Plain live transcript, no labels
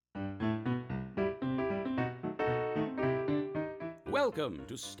Welcome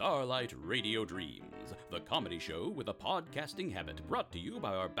to Starlight Radio Dreams, the comedy show with a podcasting habit, brought to you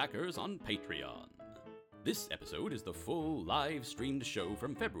by our backers on Patreon. This episode is the full live-streamed show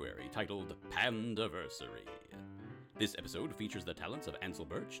from February, titled Pandaversary. This episode features the talents of Ansel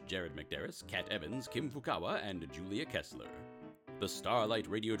Birch, Jared McDarris, Kat Evans, Kim Fukawa, and Julia Kessler. The Starlight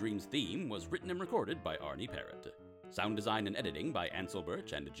Radio Dreams theme was written and recorded by Arnie Parrott. Sound design and editing by Ansel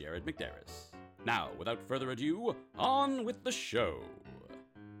Birch and Jared McDarris. Now, without further ado, on with the show.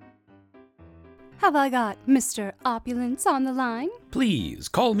 Have I got Mr. Opulence on the line? Please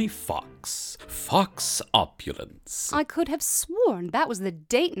call me Fox. Fox Opulence. I could have sworn that was the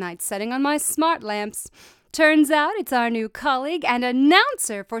date night setting on my smart lamps. Turns out it's our new colleague and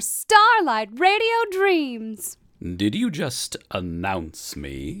announcer for Starlight Radio Dreams. Did you just announce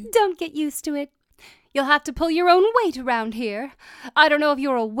me? Don't get used to it. You'll have to pull your own weight around here. I don't know if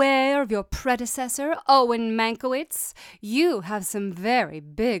you're aware of your predecessor, Owen Mankiewicz. You have some very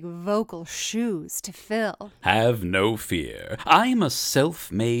big vocal shoes to fill. Have no fear. I'm a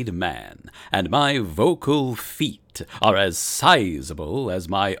self-made man, and my vocal feet are as sizable as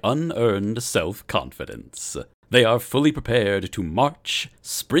my unearned self-confidence. They are fully prepared to march,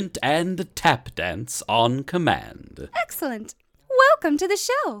 sprint, and tap dance on command. Excellent. Welcome to the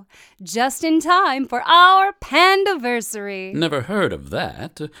show. Just in time for our Pandaversary. Never heard of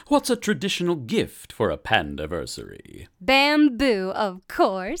that. What's a traditional gift for a Pandaversary? Bamboo, of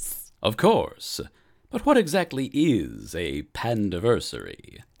course. Of course. But what exactly is a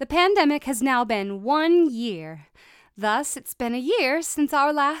Pandaversary? The pandemic has now been 1 year. Thus, it's been a year since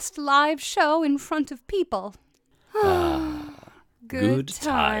our last live show in front of people. Good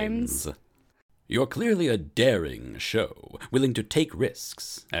times. You're clearly a daring show, willing to take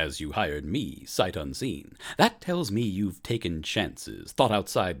risks, as you hired me, sight unseen. That tells me you've taken chances, thought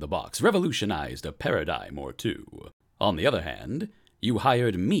outside the box, revolutionized a paradigm or two. On the other hand, you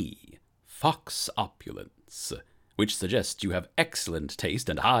hired me, Fox Opulence, which suggests you have excellent taste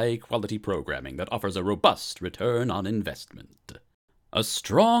and high-quality programming that offers a robust return on investment. A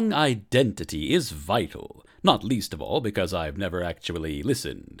strong identity is vital, not least of all because I've never actually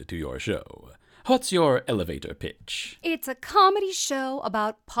listened to your show. What's your elevator pitch? It's a comedy show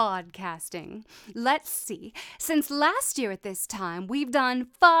about podcasting. Let's see. Since last year at this time, we've done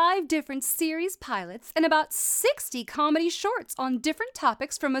 5 different series pilots and about 60 comedy shorts on different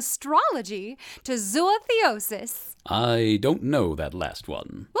topics from astrology to zootheosis. I don't know that last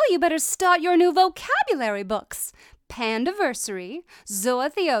one. Well, you better start your new vocabulary books. Pandaversary,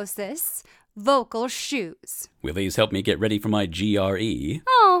 zootheosis, vocal shoes. Will these help me get ready for my GRE?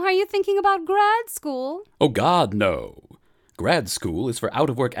 Oh, are you thinking about grad school? Oh God, no. Grad school is for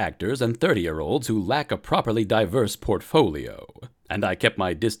out-of-work actors and 30-year-olds who lack a properly diverse portfolio. And I kept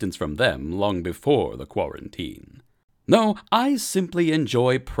my distance from them long before the quarantine. No, I simply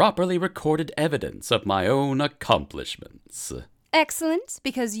enjoy properly recorded evidence of my own accomplishments. Excellent,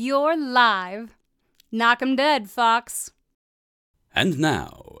 because you're live. Knock 'em dead, Fox. And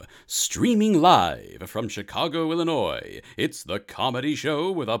now, streaming live from Chicago, Illinois, it's the comedy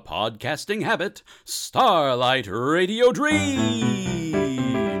show with a podcasting habit, Starlight Radio Dreams!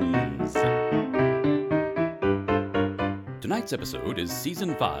 Tonight's episode is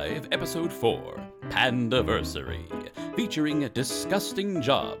Season 5, Episode 4, Pandaversary, featuring Disgusting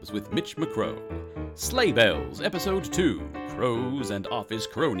Jobs with Mitch McCrow, Sleigh Bells, Episode 2, Crows and Office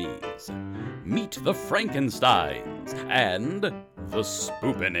Cronies, Meet the Frankensteins, and The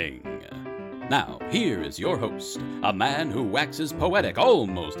Spoopening. Now, here is your host, a man who waxes poetic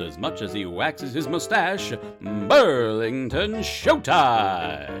almost as much as he waxes his mustache, Burlington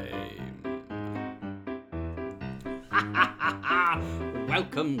Showtime!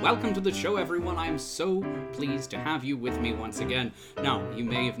 Welcome to the show, everyone. I am so pleased to have you with me once again. Now, you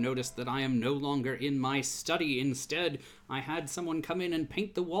may have noticed that I am no longer in my study. Instead, I had someone come in and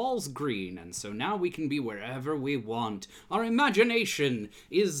paint the walls green, and so now we can be wherever we want. Our imagination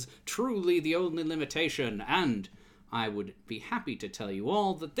is truly the only limitation, and I would be happy to tell you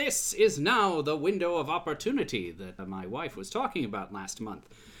all that this is now the window of opportunity that my wife was talking about last month.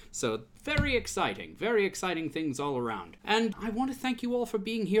 So, very exciting things all around. And I want to thank you all for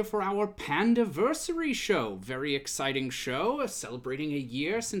being here for our Pandaversary show. Very exciting show, celebrating a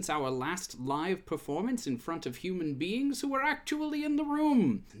year since our last live performance in front of human beings who were actually in the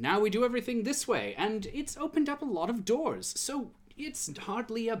room. Now we do everything this way, and it's opened up a lot of doors. So, it's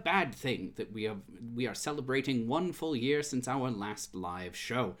hardly a bad thing that we are celebrating 1 full year since our last live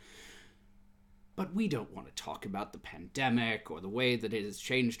show. But we don't want to talk about the pandemic or the way that it has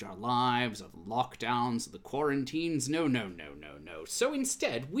changed our lives, or the lockdowns, or the quarantines. No. So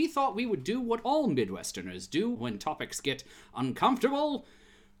instead, we thought we would do what all Midwesterners do when topics get uncomfortable.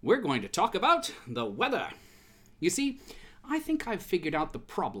 We're going to talk about the weather. You see, I think I've figured out the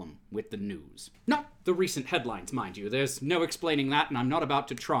problem with the news. Not the recent headlines, mind you. There's no explaining that, and I'm not about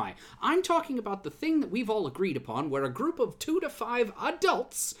to try. I'm talking about the thing that we've all agreed upon, where a group of 2 to 5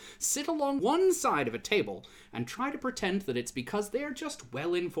 adults sit along one side of a table and try to pretend that it's because they're just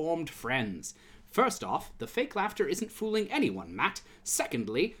well-informed friends. First off, the fake laughter isn't fooling anyone, Matt.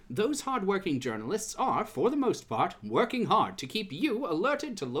 Secondly, those hard-working journalists are, for the most part, working hard to keep you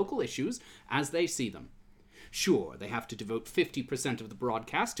alerted to local issues as they see them. Sure, they have to devote 50% of the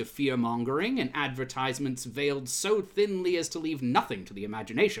broadcast to fear-mongering and advertisements veiled so thinly as to leave nothing to the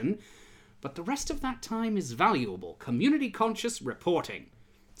imagination, but the rest of that time is valuable, community-conscious reporting.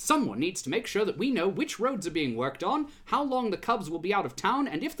 Someone needs to make sure that we know which roads are being worked on, how long the Cubs will be out of town,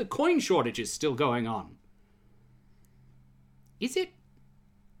 and if the coin shortage is still going on. Is it?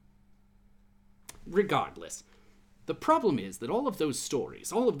 Regardless. The problem is that all of those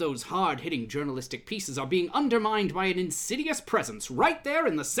stories, all of those hard-hitting journalistic pieces are being undermined by an insidious presence right there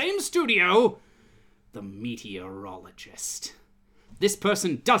in the same studio, the meteorologist. This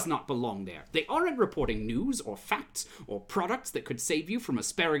person does not belong there. They aren't reporting news or facts or products that could save you from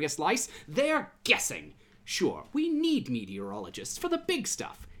asparagus lice. They're guessing. Sure, we need meteorologists for the big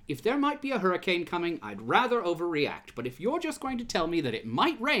stuff. If there might be a hurricane coming, I'd rather overreact. But if you're just going to tell me that it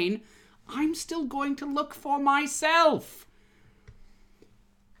might rain, I'm still going to look for myself.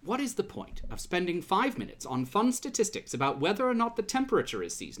 What is the point of spending 5 minutes on fun statistics about whether or not the temperature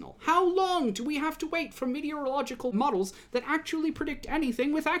is seasonal? How long do we have to wait for meteorological models that actually predict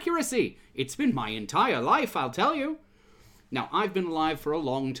anything with accuracy? It's been my entire life, I'll tell you. Now, I've been alive for a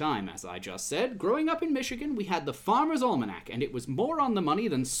long time, as I just said. Growing up in Michigan, we had the Farmer's Almanac, and it was more on the money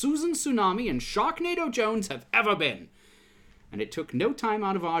than Susan Tsunami and Sharknado Jones have ever been. And it took no time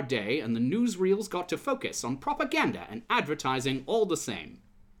out of our day, and the newsreels got to focus on propaganda and advertising all the same.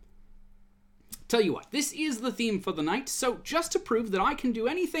 Tell you what, this is the theme for the night, so just to prove that I can do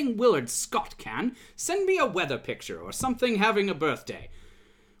anything Willard Scott can, send me a weather picture or something having a birthday.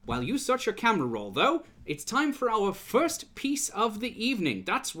 While you search your camera roll, though, it's time for our first piece of the evening.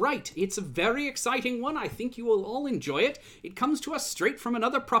 That's right, it's a very exciting one. I think you will all enjoy it. It comes to us straight from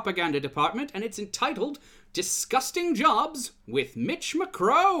another propaganda department, and it's entitled Disgusting Jobs with Mitch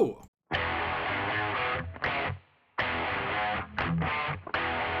McCrow.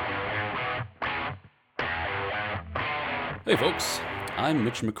 Hey folks, I'm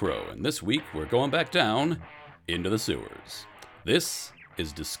Mitch McCrow, and this week we're going back down into the sewers. This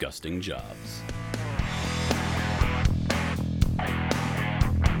is Disgusting Jobs.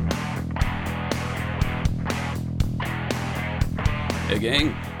 Hey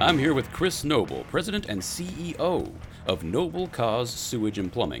gang, I'm here with Chris Noble, President and CEO of Noble Cause Sewage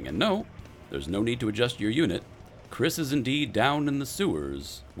and Plumbing. And no, there's no need to adjust your unit. Chris is indeed down in the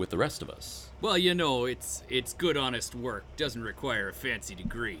sewers with the rest of us. Well, you know, it's good, honest work. Doesn't require a fancy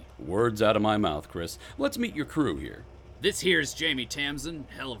degree. Words out of my mouth, Chris. Let's meet your crew here. This here's Jamie Tamsin,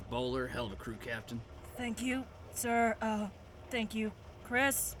 hell of a bowler, hell of a crew captain. Thank you, sir. Thank you,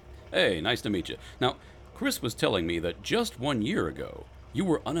 Chris. Hey, nice to meet you. Now, Chris was telling me that just 1 year ago, you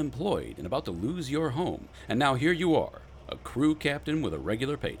were unemployed and about to lose your home, and now here you are, a crew captain with a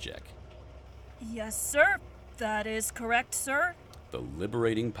regular paycheck. Yes, sir. That is correct, sir. The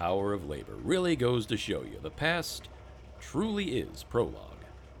liberating power of labor really goes to show you the past truly is prologue.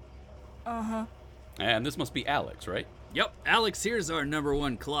 Uh-huh. And this must be Alex, right? Yep, Alex here's our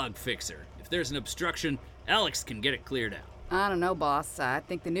 #1 clog fixer. If there's an obstruction, Alex can get it cleared out. I don't know, boss. I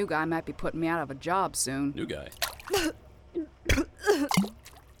think the new guy might be putting me out of a job soon. New guy. I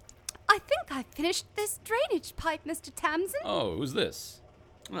think I finished this drainage pipe, Mr. Tamsin. Oh, who's this?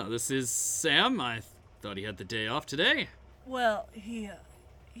 Well, this is Sam. I thought he had the day off today. Well, he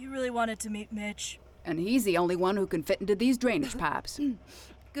really wanted to meet Mitch. And he's the only one who can fit into these drainage pipes.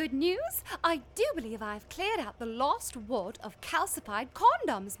 Good news. I do believe I've cleared out the lost wart of calcified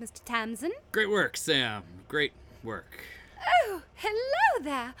condoms, Mr. Tamsin. Great work, Sam. Great work. Oh, hello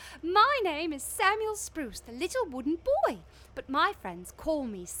there. My name is Samuel Spruce, the little wooden boy, but my friends call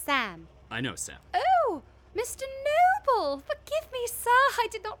me Sam. I know, Sam. Oh, Mr. Noble, forgive me, sir. I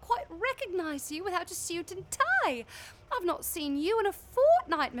did not quite recognize you without a suit and tie. I've not seen you in a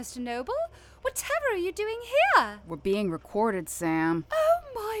fortnight, Mr. Noble. Whatever are you doing here? We're being recorded, Sam. Oh,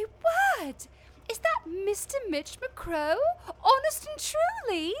 my word. Is that Mr. Mitch McCrow? Honest and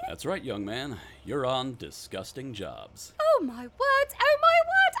truly? That's right, young man. You're on Disgusting Jobs. Oh, my word. Oh, my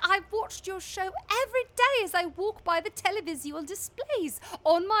word. I've watched your show every day as I walk by the televisual displays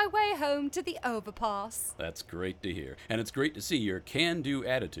on my way home to the overpass. That's great to hear. And it's great to see your can-do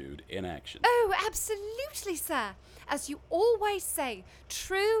attitude in action. Oh, absolutely, sir. As you always say,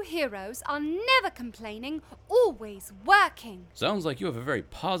 true heroes are never complaining, always working. Sounds like you have a very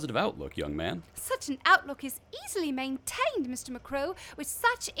positive outlook, young man. Such an outlook is easily maintained, Mr. McCrow, with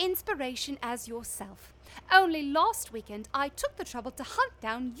such inspiration as yourself. Only last weekend I took the trouble to hunt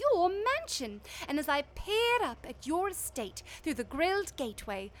down your mansion, and as I peered up at your estate through the grilled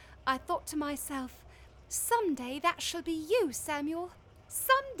gateway, I thought to myself, someday that shall be you, Samuel.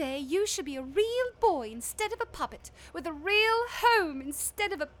 Someday you shall be a real boy instead of a puppet, with a real home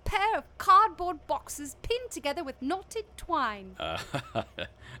instead of a pair of cardboard boxes pinned together with knotted twine.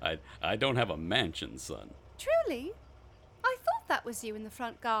 I don't have a mansion, son. Truly? I thought that was you in the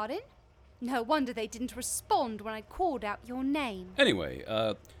front garden. No wonder they didn't respond when I called out your name. Anyway,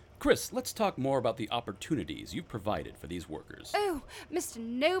 Chris, let's talk more about the opportunities you've provided for these workers. Oh, Mr.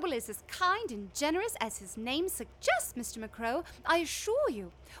 Noble is as kind and generous as his name suggests, Mr. McCrow, I assure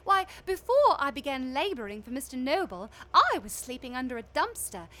you. Why, before I began labouring for Mr. Noble, I was sleeping under a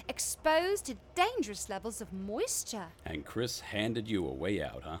dumpster, exposed to dangerous levels of moisture. And Chris handed you a way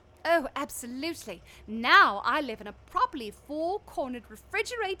out, huh? Oh, absolutely. Now I live in a properly four-cornered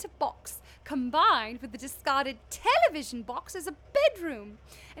refrigerator box, combined with the discarded television box as a bedroom.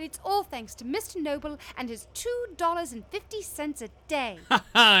 And it's all thanks to Mr. Noble and his $2.50 a day.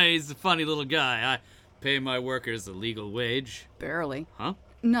 He's a funny little guy. I pay my workers a legal wage. Barely. Huh?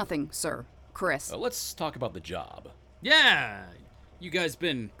 Nothing, sir. Chris. Let's talk about the job. Yeah! You guys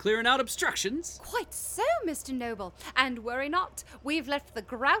been clearing out obstructions? Quite so, Mr. Noble. And worry not, we've left the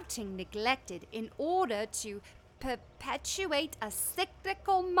grouting neglected in order to perpetuate a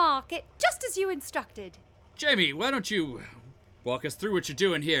cyclical market, just as you instructed. Jamie, why don't you walk us through what you're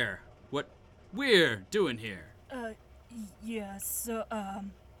doing here? What we're doing here? Yeah,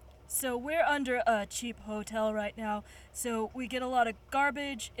 so we're under a cheap hotel right now, so we get a lot of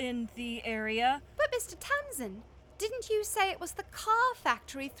garbage in the area. But Mr. Tamsin, didn't you say it was the car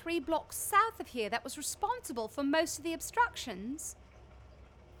factory 3 blocks south of here that was responsible for most of the obstructions?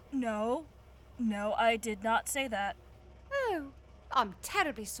 No, I did not say that. Oh, I'm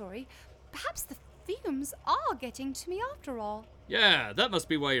terribly sorry. Perhaps the fumes are getting to me after all. Yeah, that must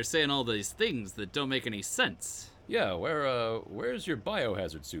be why you're saying all these things that don't make any sense. Yeah, where's your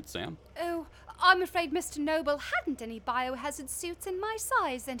biohazard suit, Sam? Oh, I'm afraid Mr. Noble hadn't any biohazard suits in my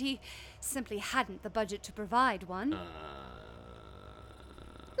size, and he simply hadn't the budget to provide one.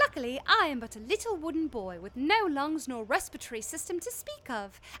 Luckily, I am but a little wooden boy with no lungs nor respiratory system to speak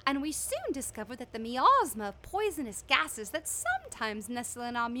of, and we soon discovered that the miasma of poisonous gases that sometimes nestle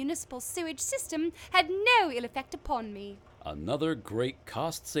in our municipal sewage system had no ill effect upon me. Another great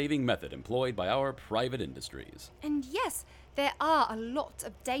cost-saving method employed by our private industries. And yes, there are a lot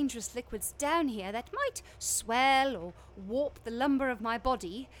of dangerous liquids down here that might swell or warp the lumber of my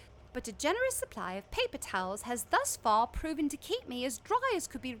body, but a generous supply of paper towels has thus far proven to keep me as dry as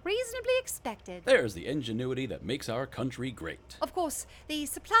could be reasonably expected. There's the ingenuity that makes our country great. Of course, the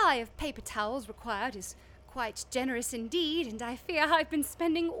supply of paper towels required is quite generous indeed, and I fear I've been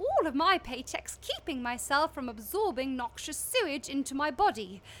spending all of my paychecks keeping myself from absorbing noxious sewage into my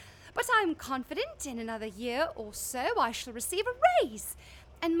body. But I'm confident in another year or so I shall receive a raise,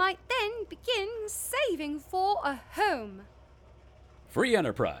 and might then begin saving for a home. Free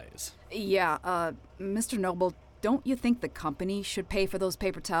enterprise. Yeah, Mr. Noble, don't you think the company should pay for those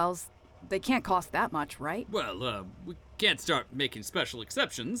paper towels? They can't cost that much, right? Well, we can't start making special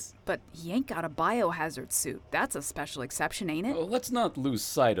exceptions. But he ain't got a biohazard suit. That's a special exception, ain't it? Let's not lose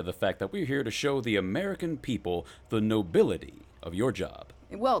sight of the fact that we're here to show the American people the nobility of your job.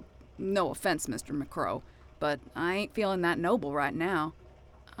 Well, no offense, Mr. McCrow, but I ain't feeling that noble right now.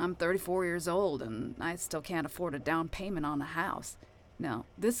 I'm 34 years old, and I still can't afford a down payment on a house. Now,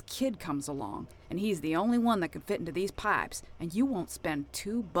 this kid comes along, and he's the only one that can fit into these pipes, and you won't spend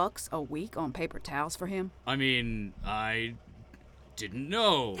 $2 a week on paper towels for him? I mean, I didn't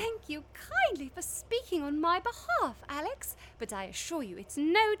know. Thank you kindly for speaking on my behalf, Alex, but I assure you it's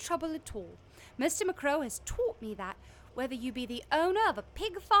no trouble at all. Mr. McCrow has taught me that whether you be the owner of a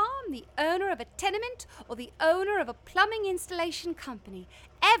pig farm, the owner of a tenement, or the owner of a plumbing installation company,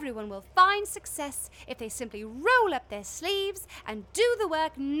 everyone will find success if they simply roll up their sleeves and do the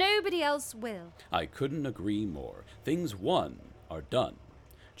work nobody else will. I couldn't agree more. Things won are done.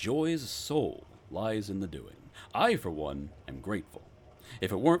 Joy's soul lies in the doing. I, for one, am grateful.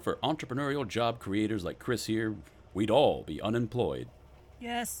 If it weren't for entrepreneurial job creators like Chris here, we'd all be unemployed.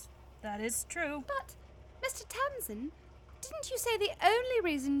 Yes, that is true. But, Mr. Tamsin, Didn't you say the only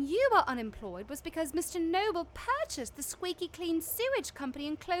reason you were unemployed was because Mr. Noble purchased the Squeaky Clean Sewage Company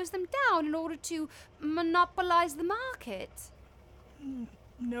and closed them down in order to monopolize the market?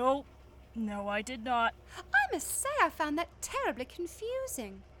 No, I did not. I must say I found that terribly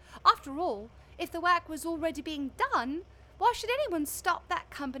confusing. After all, if the work was already being done, why should anyone stop that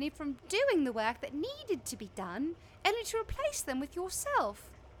company from doing the work that needed to be done, only to replace them with yourself?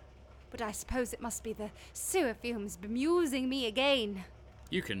 But I suppose it must be the sewer fumes bemusing me again.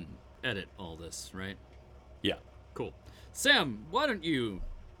 You can edit all this, right? Yeah. Cool. Sam, why don't you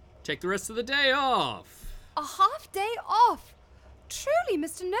take the rest of the day off? A half day off? Truly,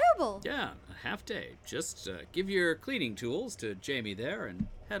 Mr. Noble. Yeah, a half day. Just give your cleaning tools to Jamie there and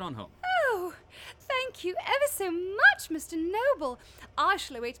head on home. Oh, thank you ever so much, Mr. Noble. I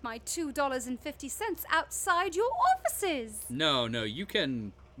shall await my $2.50 outside your offices. No, you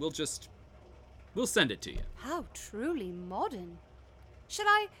can... We'll send it to you. How truly modern. Shall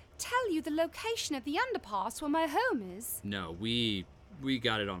I tell you the location of the underpass where my home is? No, we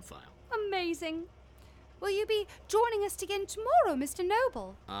got it on file. Amazing. Will you be joining us again tomorrow, Mr.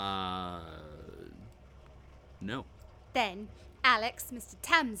 Noble? No. Then, Alex, Mr.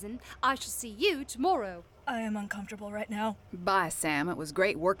 Tamsin, I shall see you tomorrow. I am uncomfortable right now. Bye, Sam. It was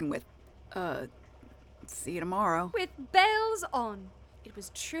great working with... see you tomorrow. With bells on. It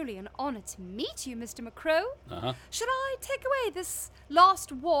was truly an honor to meet you, Mr. McCrow. Uh-huh. Shall I take away this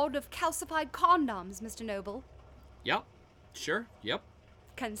last wad of calcified condoms, Mr. Noble? Yep. Sure. Yep.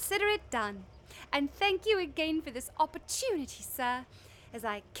 Consider it done. And thank you again for this opportunity, sir. As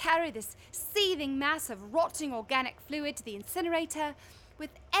I carry this seething mass of rotting organic fluid to the incinerator,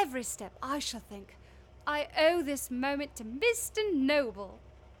 with every step I shall think, I owe this moment to Mr. Noble.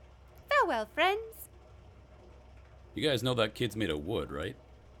 Farewell, friends. You guys know that kid's made of wood, right?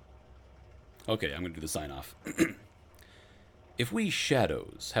 Okay, I'm gonna do the sign-off. If we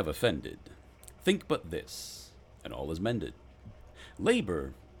shadows have offended, think but this, and all is mended.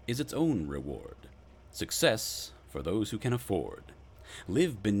 Labor is its own reward. Success for those who can afford.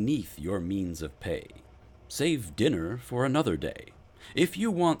 Live beneath your means of pay. Save dinner for another day. If you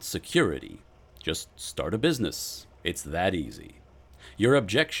want security, just start a business. It's that easy. Your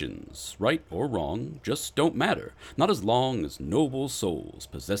objections, right or wrong, just don't matter, not as long as noble souls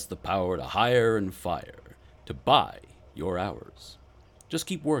possess the power to hire and fire, to buy your hours. Just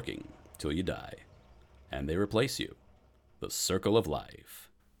keep working till you die, and they replace you. The circle of life.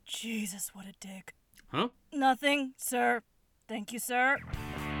 Jesus, what a dick. Huh? Nothing, sir. Thank you, sir.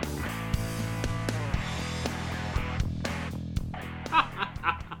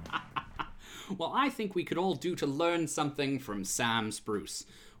 Well, I think we could all do to learn something from Sam Spruce,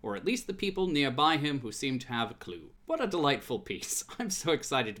 or at least the people nearby him who seem to have a clue. What a delightful piece. I'm so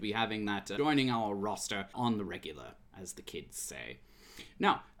excited to be having that joining our roster on the regular, as the kids say.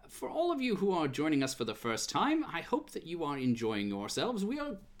 Now, for all of you who are joining us for the first time, I hope that you are enjoying yourselves. We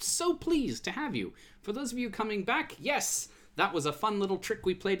are so pleased to have you. For those of you coming back, yes, that was a fun little trick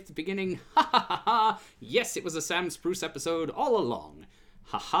we played at the beginning. Ha ha ha ha. Yes, it was a Sam Spruce episode all along.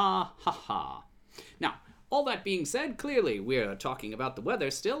 Ha ha ha ha. Now, all that being said, clearly we're talking about the weather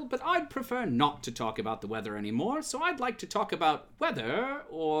still, but I'd prefer not to talk about the weather anymore, so I'd like to talk about whether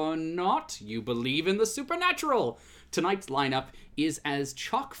or not you believe in the supernatural. Tonight's lineup is as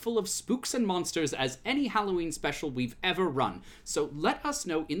chock full of spooks and monsters as any Halloween special we've ever run. So let us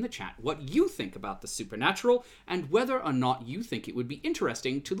know in the chat what you think about the supernatural and whether or not you think it would be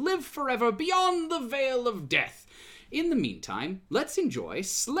interesting to live forever beyond the veil of death. In the meantime, let's enjoy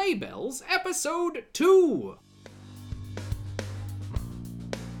Sleigh Bells Episode 2!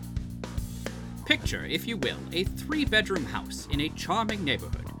 Picture, if you will, a 3-bedroom house in a charming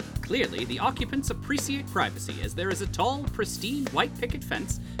neighborhood. Clearly, the occupants appreciate privacy as there is a tall, pristine white picket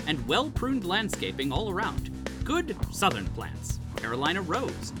fence and well-pruned landscaping all around. Good southern plants, Carolina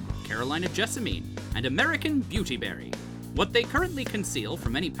rose, Carolina jessamine, and American beautyberry. What they currently conceal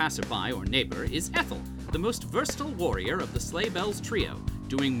from any passerby or neighbor is Ethel, the most versatile warrior of the Sleigh Bells trio,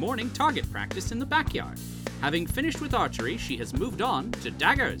 doing morning target practice in the backyard. Having finished with archery, she has moved on to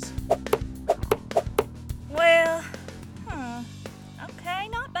daggers. Well, okay,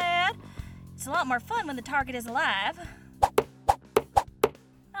 not bad. It's a lot more fun when the target is alive.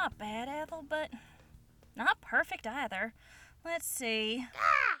 Not bad, Ethel, but not perfect either. Let's see.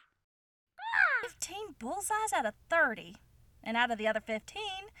 15 bullseyes out of 30. And out of the other 15,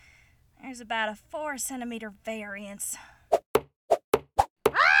 there's about a 4-centimeter variance.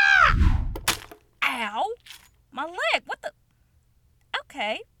 Ow! My leg, what the?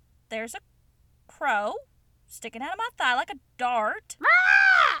 Okay, there's a crow sticking out of my thigh like a dart.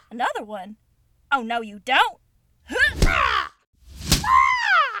 Another one. Oh, no, you don't.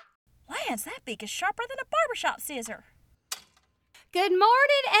 Lands, that beak is sharper than a barbershop scissor. Good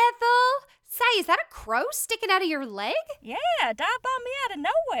morning, Ethel. Say, is that a crow sticking out of your leg? Yeah, dive bombed me out of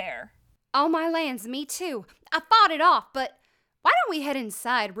nowhere. Oh, my lands, me too. I fought it off, but why don't we head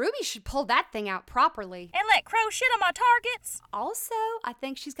inside? Ruby should pull that thing out properly. And let Crow shit on my targets. Also, I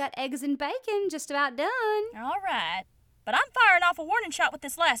think she's got eggs and bacon just about done. All right, but I'm firing off a warning shot with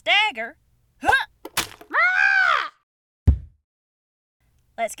this last dagger. Huh! Ah!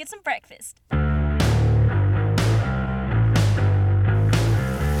 Let's get some breakfast.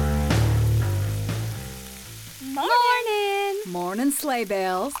 Morning! Morning, sleigh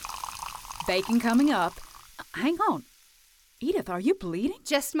bells. Bacon coming up. Hang on. Edith, are you bleeding?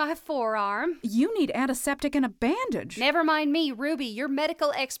 Just my forearm. You need antiseptic and a bandage. Never mind me, Ruby. Your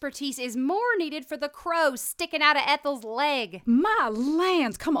medical expertise is more needed for the crow sticking out of Ethel's leg. My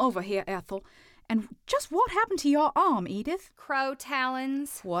lands, come over here, Ethel. And just what happened to your arm, Edith? Crow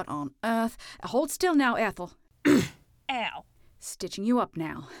talons. What on earth? Hold still now, Ethel. Ow. Stitching you up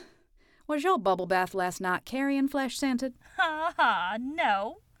now. Was your bubble bath last night carrion flesh scented? Ha ha,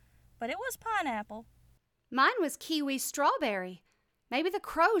 no. But it was pineapple. Mine was kiwi strawberry. Maybe the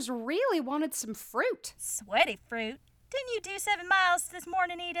crows really wanted some fruit. Sweaty fruit. Didn't you do 7 miles this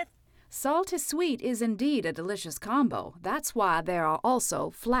morning, Edith? Salty sweet is indeed a delicious combo. That's why there are also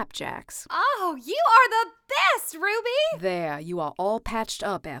flapjacks. Oh, you are the best, Ruby! There, you are all patched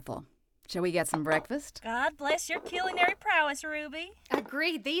up, Ethel. Shall we get some breakfast? God bless your culinary prowess, Ruby.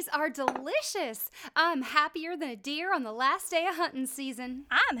 Agreed, these are delicious. I'm happier than a deer on the last day of hunting season.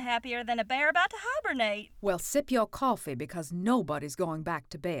 I'm happier than a bear about to hibernate. Well, sip your coffee because nobody's going back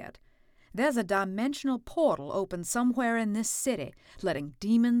to bed. There's a dimensional portal open somewhere in this city, letting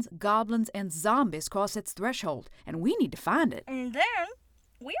demons, goblins, and zombies cross its threshold, and we need to find it. And then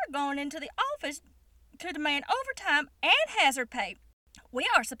we are going into the office to demand overtime and hazard pay. We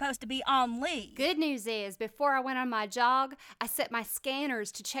are supposed to be on leave. Good news is, before I went on my jog, I set my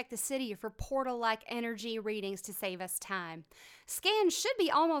scanners to check the city for portal-like energy readings to save us time. Scans should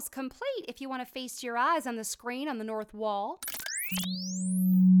be almost complete if you want to feast your eyes on the screen on the north wall.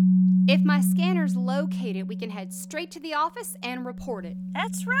 If my scanner's located, we can head straight to the office and report it.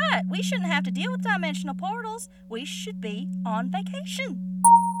 That's right. We shouldn't have to deal with dimensional portals. We should be on vacation.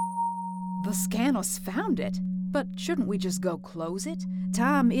 The scanners found it. But shouldn't we just go close it?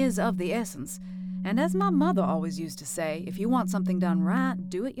 Time is of the essence. And as my mother always used to say, if you want something done right,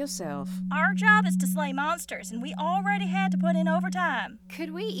 do it yourself. Our job is to slay monsters, and we already had to put in overtime.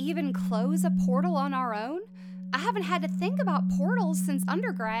 Could we even close a portal on our own? I haven't had to think about portals since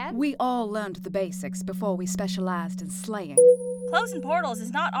undergrad. We all learned the basics before we specialized in slaying. Closing portals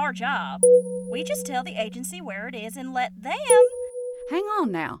is not our job. We just tell the agency where it is and let them... Hang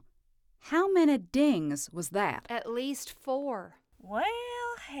on now. How many dings was that? At least 4. Well,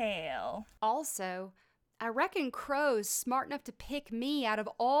 hell. Also, I reckon Crow's smart enough to pick me out of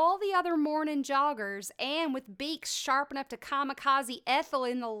all the other morning joggers and with beaks sharp enough to kamikaze Ethel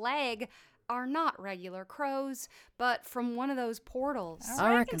in the leg are not regular crows, but from one of those portals.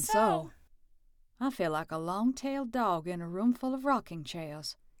 I reckon so. I feel like a long-tailed dog in a room full of rocking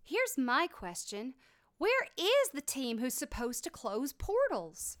chairs. Here's my question. Where is the team who's supposed to close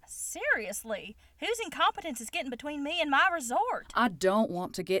portals? Seriously, whose incompetence is getting between me and my resort? I don't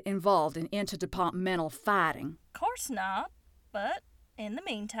want to get involved in interdepartmental fighting. Of course not, but in the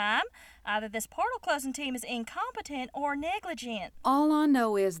meantime, either this portal closing team is incompetent or negligent. All I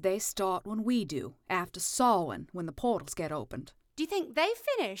know is they start when we do, after Samhain, when the portals get opened. Do you think they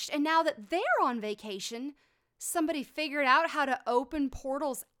finished, and now that they're on vacation, somebody figured out how to open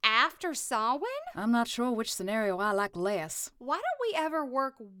portals after Samhain? I'm not sure which scenario I like less. Why don't we ever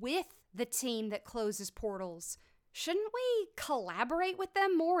work with the team that closes portals? Shouldn't we collaborate with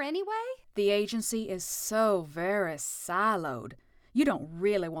them more anyway? The agency is so very siloed. You don't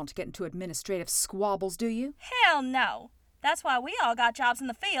really want to get into administrative squabbles, do you? Hell no. That's why we all got jobs in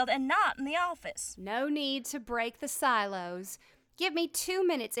the field and not in the office. No need to break the silos. Give me 2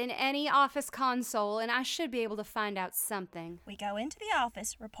 minutes in any office console and I should be able to find out something. We go into the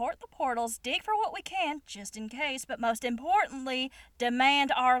office, report the portals, dig for what we can, just in case, but most importantly,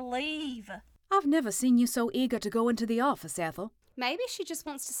 demand our leave. I've never seen you so eager to go into the office, Ethel. Maybe she just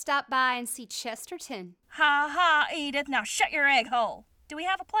wants to stop by and see Chesterton. Ha ha, Edith, now shut your egg hole. Do we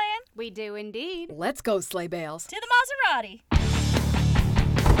have a plan? We do indeed. Let's go, sleigh bells. To the Maserati.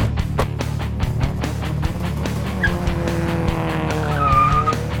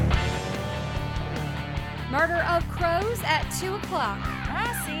 Murder of crows at 2 o'clock.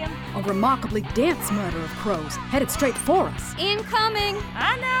 I see him. A remarkably dense murder of crows, headed straight for us. Incoming!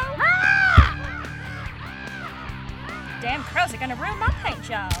 I know. damn crows are gonna ruin my paint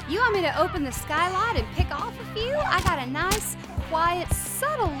job. You want me to open the skylight and pick off a few? I got a nice, quiet,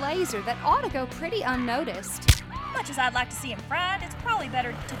 subtle laser that ought to go pretty unnoticed. Much as I'd like to see him fried, it's probably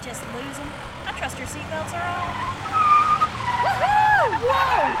better to just lose them. I trust your seatbelts are on. Woohoo!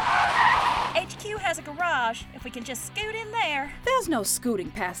 Whoa! HQ has a garage. If we can just scoot in there. There's no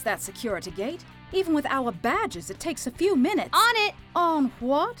scooting past that security gate. Even with our badges, it takes a few minutes. On it! On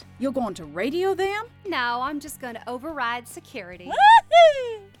what? You're going to radio them? No, I'm just gonna override security.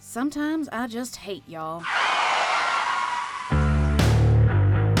 Woohoo! Sometimes I just hate y'all.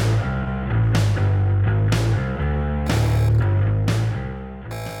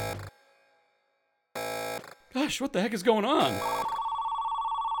 Gosh, what the heck is going on?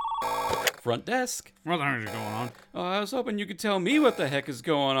 Front desk. What the heck is going on? Oh, I was hoping you could tell me what the heck is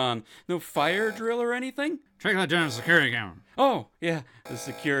going on. No fire drill or anything? Check that down security camera. Oh, yeah, the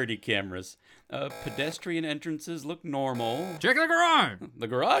security cameras. Pedestrian entrances look normal. Check the garage. The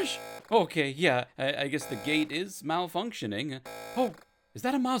garage? Okay, yeah, I guess the gate is malfunctioning. Oh, is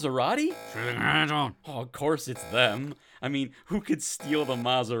that a Maserati? Check the garage on. Oh, of course it's them. I mean, who could steal the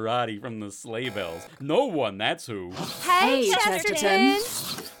Maserati from the sleigh bells? No one, that's who. Hey, Hey, Chesterton!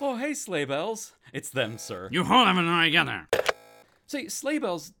 Oh, hey, sleigh bells. It's them, sir. You hold them until I get there. Say, sleigh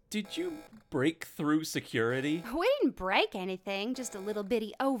bells, did you break through security? We didn't break anything, just a little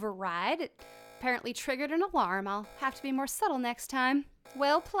bitty override. It apparently triggered an alarm. I'll have to be more subtle next time.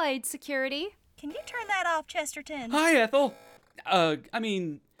 Well played, security. Can you turn that off, Chesterton? Hi, Ethel.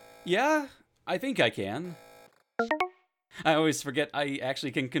 Yeah, I think I can. I always forget I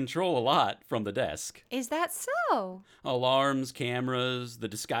actually can control a lot from the desk. Is that so? Alarms, cameras, the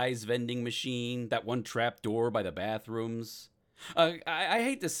disguise vending machine, that one trap door by the bathrooms. I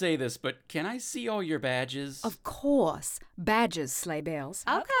hate to say this, but can I see all your badges? Of course. Badges, sleigh bells.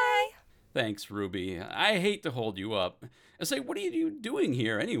 Okay. Thanks, Ruby. I hate to hold you up. Say, what are you doing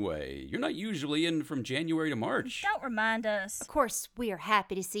here anyway? You're not usually in from January to March. Don't remind us. Of course, we are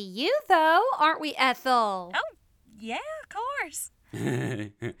happy to see you, though, aren't we, Ethel? Oh, yeah, of course.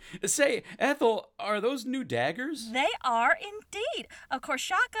 Say, Ethel, are those new daggers? They are indeed. Of course,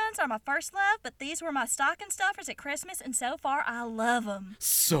 shotguns are my first love, but these were my stocking stuffers at Christmas, and so far I love them.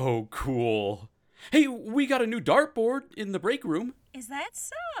 So cool. Hey, we got a new dartboard in the break room. Is that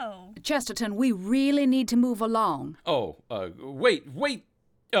so? Chesterton, we really need to move along. Oh, wait,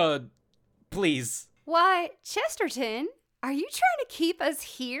 please. Why, Chesterton, are you trying to keep us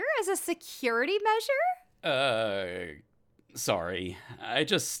here as a security measure? Sorry.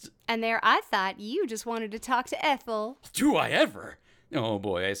 And there I thought you just wanted to talk to Ethel. Do I ever? Oh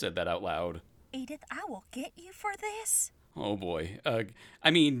boy, I said that out loud. Edith, I will get you for this. Oh boy.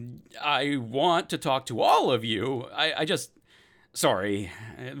 I want to talk to all of you. Sorry.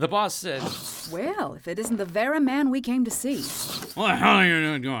 The boss said... Well, if it isn't the very man we came to see. What the hell are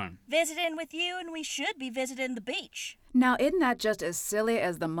you doing? Visiting with you, and we should be visiting the beach. Now, isn't that just as silly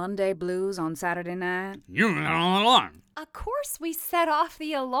as the Monday blues on Saturday night? You got on the alarm. Of course we set off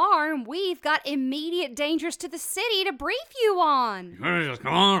the alarm. We've got immediate dangers to the city to brief you on. You could have just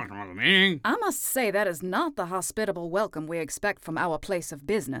come on to the meeting. I must say that is not the hospitable welcome we expect from our place of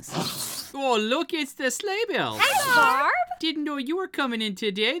business. Oh, look, it's the sleigh bells. Hey, Barb! Didn't know you were coming in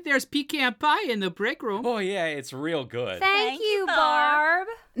today. There's pecan pie in the break room. Oh yeah, it's real good. Thank you, Barb. Barb.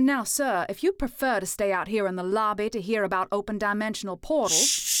 Now, sir, if you'd prefer to stay out here in the lobby to hear about open dimensional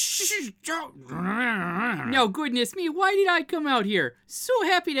portals... No, goodness me, why did I come out here? So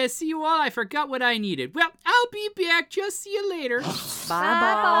happy to see you all, I forgot what I needed. Well, I'll be back. Just see you later. Bye,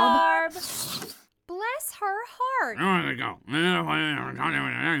 Bob. Barb. Bless her heart. There we go.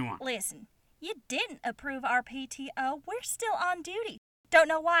 Listen, you didn't approve our PTO. We're still on duty. Don't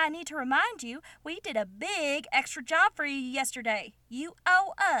know why I need to remind you. We did a big extra job for you yesterday. You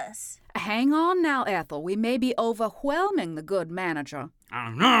owe us. Hang on now, Ethel. We may be overwhelming the good manager.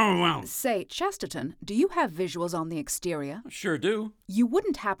 No. Say, Chesterton, do you have visuals on the exterior? Sure do. You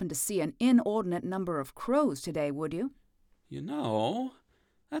wouldn't happen to see an inordinate number of crows today, would you? You know,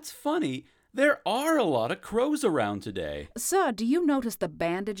 that's funny. There are a lot of crows around today. Sir, do you notice the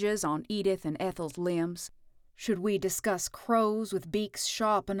bandages on Edith and Ethel's limbs? Should we discuss crows with beaks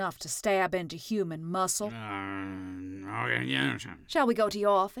sharp enough to stab into human muscle? Okay, yeah. Shall we go to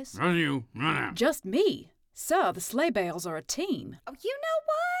your office? Run you, run out. Just me. Sir, the sleigh bells are a team. Oh, you know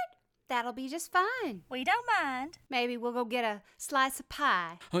what? That'll be just fine. We don't mind. Maybe we'll go get a slice of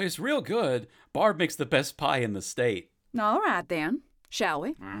pie. Oh, it's real good. Barb makes the best pie in the state. All right, then. Shall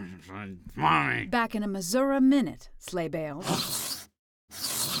we? Mommy. Back in a Missouri minute, sleigh bells.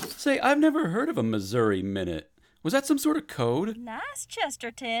 Say, I've never heard of a Missouri Minute. Was that some sort of code? Nice,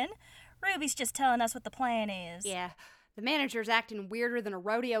 Chesterton. Ruby's just telling us what the plan is. Yeah, The manager's acting weirder than a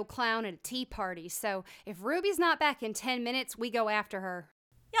rodeo clown at a tea party, so if Ruby's not back in 10 minutes, we go after her.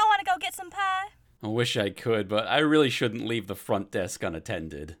 Y'all want to go get some pie? I wish I could, but I really shouldn't leave the front desk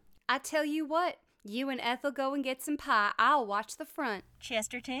unattended. I tell you what, you and Ethel go and get some pie. I'll watch the front.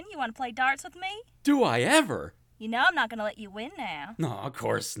 Chesterton, you want to play darts with me? Do I ever? You know I'm not going to let you win now. No, of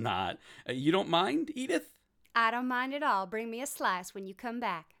course not. You don't mind, Edith? I don't mind at all. Bring me a slice when you come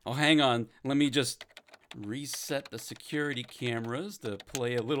back. Oh, hang on. Let me just reset the security cameras to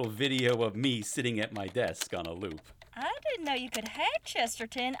play a little video of me sitting at my desk on a loop. I didn't know you could hack,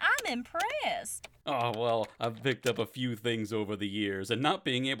 Chesterton. I'm impressed. Oh, well, I've picked up a few things over the years, and not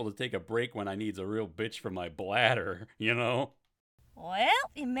being able to take a break when I need's a real bitch for my bladder, you know? Well,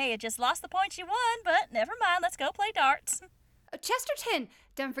 you may have just lost the points you won, but never mind. Let's go play darts. Chesterton,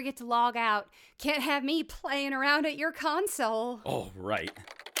 don't forget to log out. Can't have me playing around at your console. Oh, right.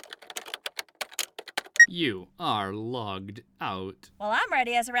 You are logged out. Well, I'm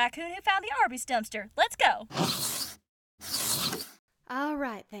ready as a raccoon who found the Arby's dumpster. Let's go. All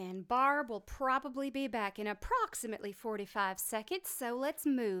right, then. Barb will probably be back in approximately 45 seconds, so let's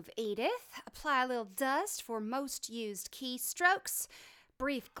move. Edith, apply a little dust for most used keystrokes.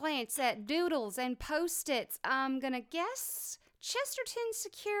 Brief glance at doodles and post-its. I'm gonna guess Chesterton's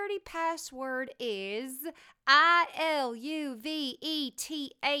security password is ILUVETHEL.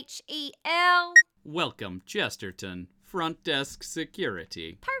 Welcome, Chesterton. Front desk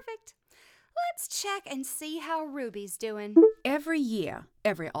security. Perfect. Let's check and see how Ruby's doing. Every year,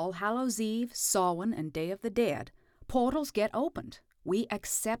 every All Hallows Eve, Samhain, and Day of the Dead, portals get opened. We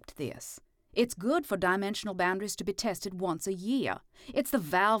accept this. It's good for dimensional boundaries to be tested once a year. It's the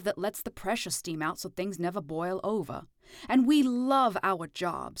valve that lets the pressure steam out so things never boil over. And we love our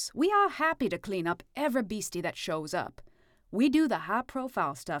jobs. We are happy to clean up every beastie that shows up. We do the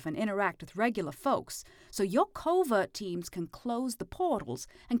high-profile stuff and interact with regular folks, so your covert teams can close the portals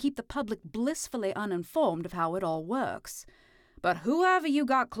and keep the public blissfully uninformed of how it all works. But whoever you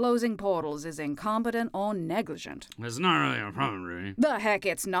got closing portals is incompetent or negligent. It's not really a problem, Ruby. The heck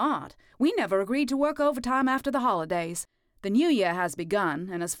it's not. We never agreed to work overtime after the holidays. The new year has begun,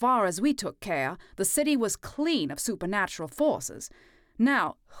 and as far as we took care, the city was clean of supernatural forces.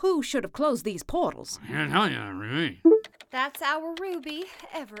 Now, who should have closed these portals? I can't tell you, Ruby. That's our Ruby,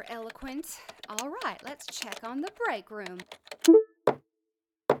 ever eloquent. All right, let's check on the break room.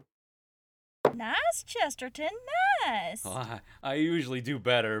 Nice, Chesterton, nice. Oh, I usually do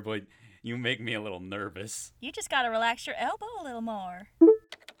better, but you make me a little nervous. You just gotta relax your elbow a little more.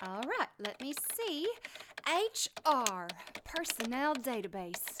 All right, let me see. HR, personnel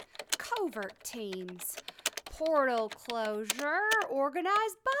database, covert teams, portal closure,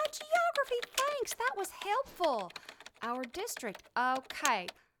 organized by geography. Thanks, that was helpful. Our district, okay.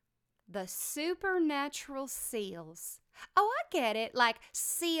 The supernatural seals. Oh, I get it, like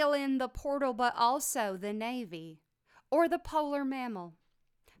seal in the portal, but also the Navy. Or the polar mammal.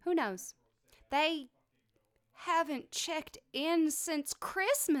 Who knows? They haven't checked in since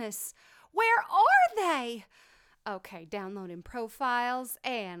Christmas. Where are they? Okay, downloading profiles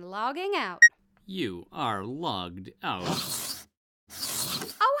and logging out. You are logged out.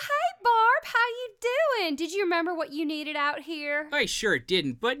 Oh, hey, Barb, how you doing? Did you remember what you needed out here? I sure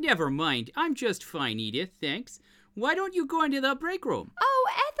didn't, but never mind. I'm just fine, Edith, thanks. Why don't you go into the break room? Oh,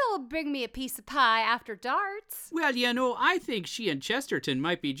 Ethel will bring me a piece of pie after darts. Well, you know, I think she and Chesterton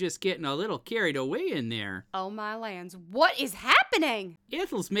might be just getting a little carried away in there. Oh, my lands, what is happening?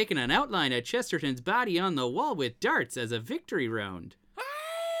 Ethel's making an outline of Chesterton's body on the wall with darts as a victory round.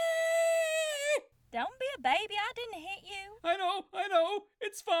 Don't be a baby, I didn't hit you. I know,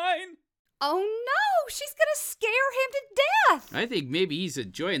 it's fine. Oh, no, she's gonna scare him to death. I think maybe he's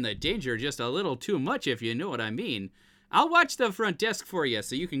enjoying the danger just a little too much, if you know what I mean. I'll watch the front desk for you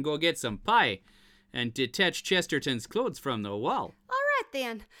so you can go get some pie and detach Chesterton's clothes from the wall. All right,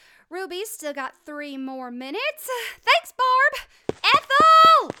 then. Ruby's still got 3 more minutes. Thanks, Barb.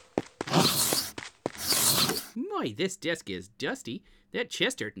 Ethel! My, this desk is dusty. That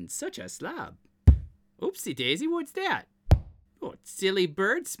Chesterton's such a slob. Oopsie daisy, what's that? Oh, silly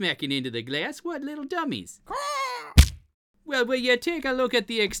bird smacking into the glass. What little dummies. Well, will you take a look at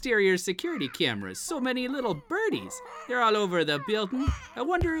the exterior security cameras? So many little birdies. They're all over the building. I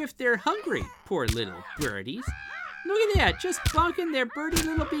wonder if they're hungry. Poor little birdies. Look at that, just bonking their birdie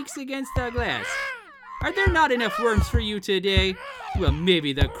little beaks against the glass. Are there not enough worms for you today? Well,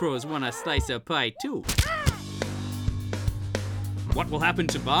 maybe the crows want a slice of pie too. What will happen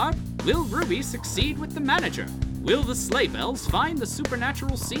to Barb? Will Ruby succeed with the manager? Will the sleigh bells find the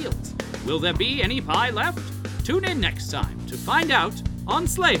supernatural seals? Will there be any pie left? Tune in next time to find out on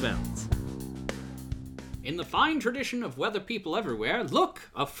Sleigh Bells. In the fine tradition of weather people everywhere,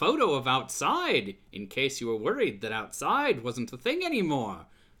 look, a photo of outside, in case you were worried that outside wasn't a thing anymore.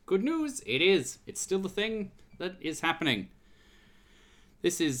 Good news, it is. It's still the thing that is happening.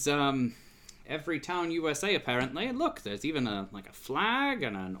 This is, Every Town USA, apparently. And look, there's even a flag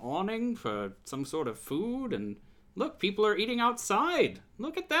and an awning for some sort of food, and look, people are eating outside.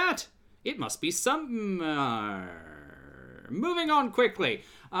 Look at that. It must be summer. Moving on quickly.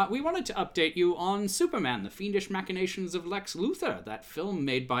 We wanted to update you on Superman, The Fiendish Machinations of Lex Luthor, that film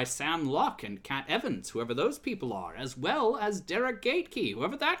made by Sam Locke and Cat Evans, whoever those people are, as well as Derek Gatekey,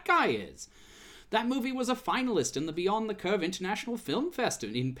 whoever that guy is. That movie was a finalist in the Beyond the Curve International Film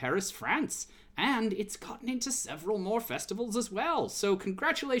Festival in Paris, France, and it's gotten into several more festivals as well. So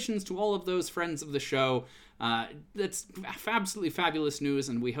congratulations to all of those friends of the show. That's absolutely fabulous news,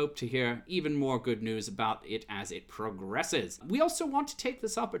 and we hope to hear even more good news about it as it progresses. We also want to take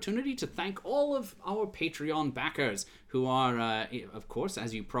this opportunity to thank all of our Patreon backers who are, of course,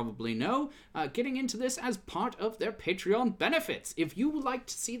 as you probably know, getting into this as part of their Patreon benefits. If you would like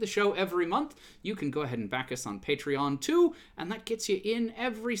to see the show every month, you can go ahead and back us on Patreon too, and that gets you in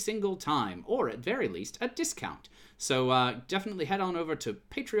every single time, or at very least a discount. So definitely head on over to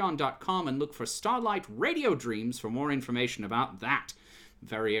patreon.com and look for Starlight Radio Dreams for more information about that.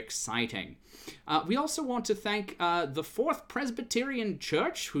 Very exciting. We also want to thank the Fourth Presbyterian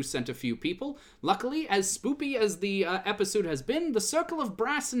Church, who sent a few people. Luckily, as spoopy as the episode has been, the circle of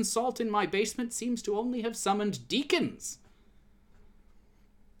brass and salt in my basement seems to only have summoned deacons.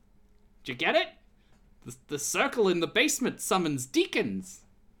 Did you get it? The circle in the basement summons deacons.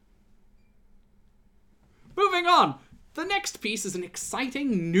 Moving on, the next piece is an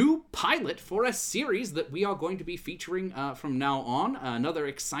exciting new pilot for a series that we are going to be featuring from now on. Another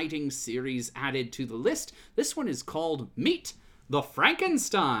exciting series added to the list. This one is called Meet the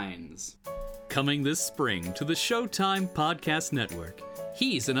Frankensteins. Coming this spring to the Showtime Podcast Network.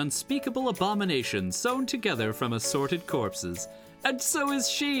 He's an unspeakable abomination sewn together from assorted corpses. And so is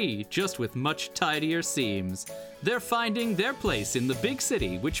she, just with much tidier seams. They're finding their place in the big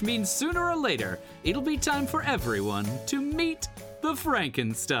city, which means sooner or later, it'll be time for everyone to meet the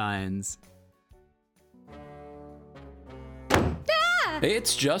Frankensteins.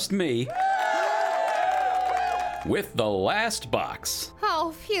 It's just me. With the last box.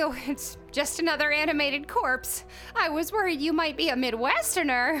 Oh, phew, it's just another animated corpse. I was worried you might be a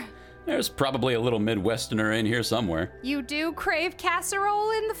Midwesterner. There's probably a little Midwesterner in here somewhere. You do crave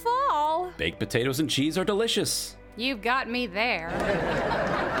casserole in the fall. Baked potatoes and cheese are delicious. You've got me there.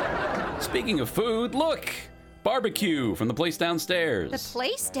 Speaking of food, look! Barbecue from the place downstairs. The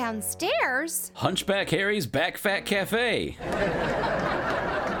place downstairs? Hunchback Harry's Back Fat Cafe.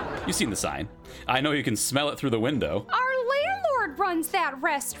 You've seen the sign. I know you can smell it through the window. Our landlord runs that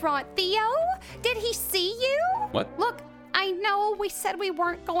restaurant, Theo. Did he see you? What? Look, I know we said we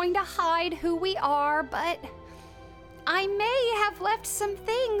weren't going to hide who we are, but I may have left some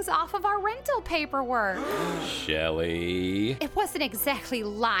things off of our rental paperwork. Shelley. It wasn't exactly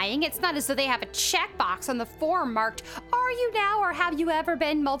lying. It's not as though they have a checkbox on the form marked, "Are you now or have you ever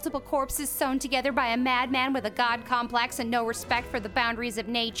been multiple corpses sewn together by a madman with a god complex and no respect for the boundaries of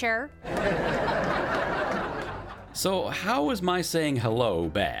nature?" So how is my saying hello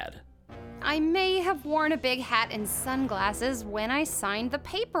bad? I may have worn a big hat and sunglasses when I signed the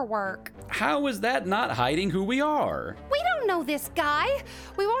paperwork. How is that not hiding who we are? We don't know this guy.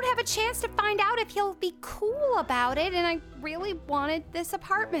 We won't have a chance to find out if he'll be cool about it, and I really wanted this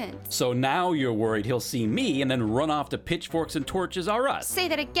apartment. So now you're worried he'll see me and then run off to pitchforks and torches are us. Say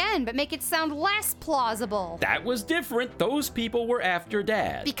that again, but make it sound less plausible. That was different. Those people were after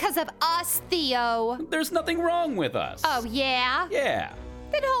Dad. Because of us, Theo. There's nothing wrong with us. Oh, yeah? Yeah.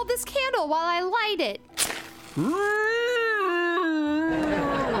 Then hold this candle while I light it.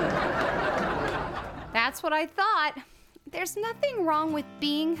 That's what I thought. There's nothing wrong with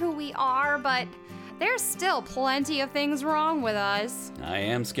being who we are, but there's still plenty of things wrong with us. I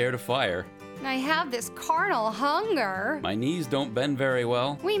am scared of fire. I have this carnal hunger. My knees don't bend very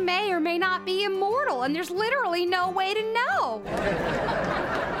well. We may or may not be immortal, and there's literally no way to know.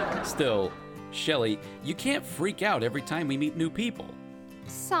 Still, Shelley, you can't freak out every time we meet new people.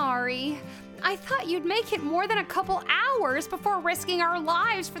 Sorry. I thought you'd make it more than a couple hours before risking our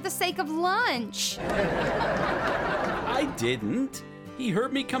lives for the sake of lunch. I didn't. He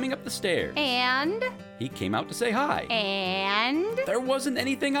heard me coming up the stairs. And? He came out to say hi. And? There wasn't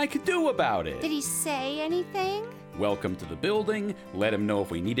anything I could do about it. Did he say anything? Welcome to the building, let him know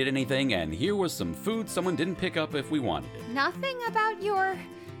if we needed anything, and here was some food someone didn't pick up if we wanted it. Nothing about your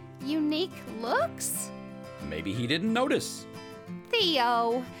unique looks? Maybe he didn't notice.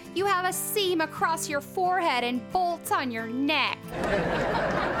 Theo, you have a seam across your forehead and bolts on your neck.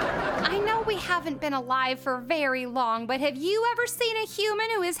 I know we haven't been alive for very long, but have you ever seen a human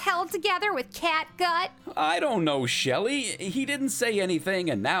who is held together with cat gut? I don't know, Shelley. He didn't say anything,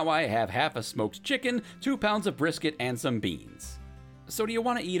 and now I have half a smoked chicken, 2 pounds of brisket, and some beans. So do you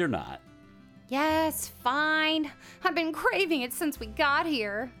want to eat or not? Yes, fine. I've been craving it since we got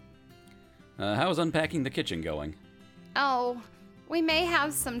here. How's unpacking the kitchen going? Oh, we may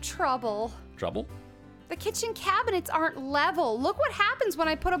have some trouble. Trouble? The kitchen cabinets aren't level. Look what happens when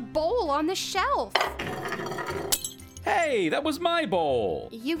I put a bowl on the shelf. Hey, that was my bowl!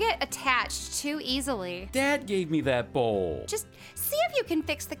 You get attached too easily. Dad gave me that bowl. Just see if you can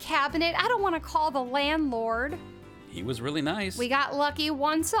fix the cabinet. I don't want to call the landlord. He was really nice. We got lucky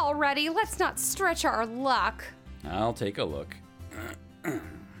once already. Let's not stretch our luck. I'll take a look.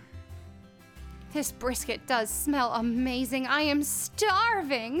 This brisket does smell amazing. I am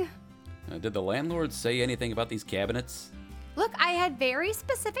starving. Did the landlord say anything about these cabinets? Look, I had very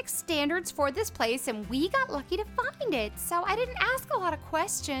specific standards for this place, and we got lucky to find it, so I didn't ask a lot of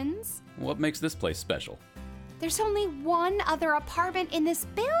questions. What makes this place special? There's only one other apartment in this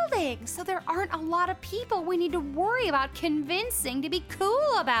building, so there aren't a lot of people we need to worry about convincing to be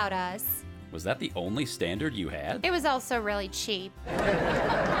cool about us. Was that the only standard you had? It was also really cheap.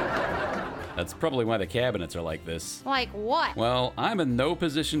 That's probably why the cabinets are like this. Like what? Well, I'm in no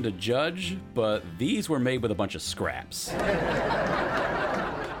position to judge, but these were made with a bunch of scraps.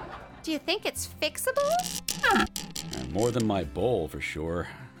 Do you think it's fixable? More than my bowl, for sure.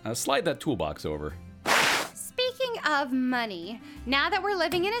 Slide that toolbox over. Speaking of money, now that we're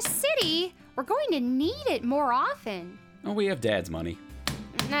living in a city, we're going to need it more often. Oh, we have Dad's money.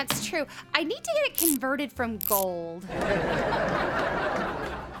 That's true. I need to get it converted from gold.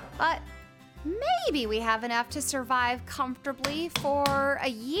 But maybe we have enough to survive comfortably for a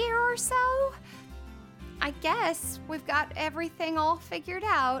year or so. I guess we've got everything all figured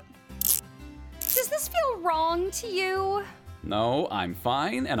out. Does this feel wrong to you? No, I'm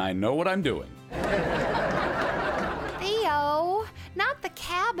fine, and I know what I'm doing. Theo, not the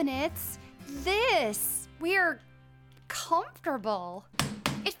cabinets. This. We're comfortable.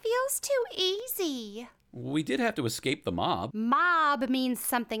 It feels too easy. We did have to escape the mob. Mob means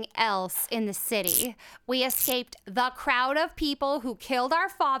something else in the city. We escaped the crowd of people who killed our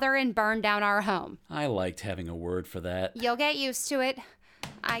father and burned down our home. I liked having a word for that. You'll get used to it.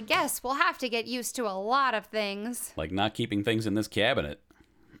 I guess we'll have to get used to a lot of things. Like not keeping things in this cabinet.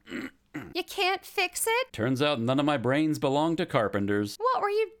 You can't fix it? Turns out none of my brains belong to carpenters. What were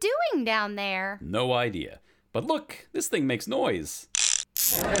you doing down there? No idea. But look, this thing makes noise.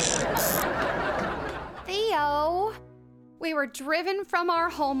 Theo, we were driven from our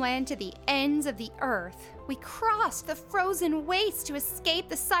homeland to the ends of the earth. We crossed the frozen wastes to escape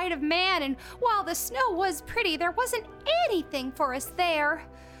the sight of man, and while the snow was pretty, there wasn't anything for us there.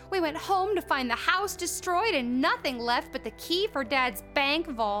 We went home to find the house destroyed and nothing left but the key for Dad's bank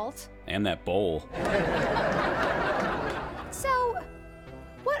vault. And that bowl. So,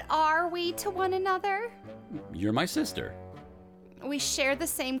 what are we to one another? You're my sister. We share the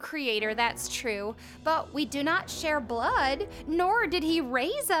same creator, that's true, but we do not share blood, nor did he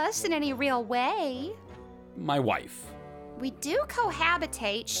raise us in any real way. My wife. We do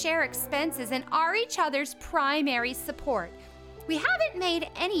cohabitate, share expenses, and are each other's primary support. We haven't made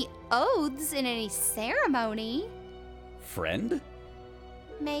any oaths in any ceremony. Friend?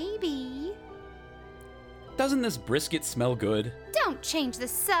 Maybe. Doesn't this brisket smell good? Don't change the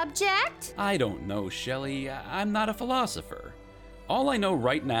subject. I don't know, Shelley. I'm not a philosopher. All I know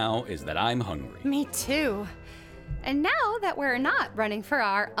right now is that I'm hungry. Me too. And now that we're not running for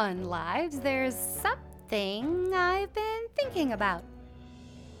our unlives, there's something I've been thinking about.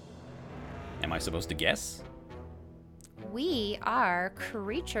 Am I supposed to guess? We are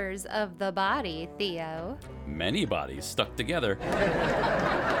creatures of the body, Theo. Many bodies stuck together.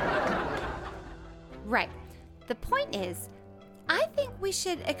 Right. The point is, I think we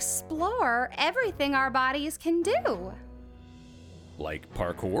should explore everything our bodies can do. Like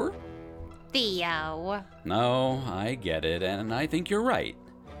parkour? Theo. No, I get it, and I think you're right.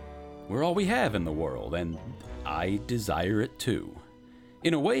 We're all we have in the world, and I desire it too.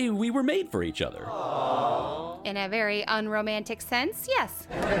 In a way, we were made for each other. In a very unromantic sense, yes.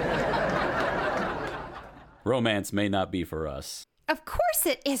 Romance may not be for us. Of course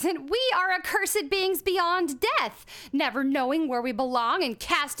it isn't. We are accursed beings beyond death, never knowing where we belong and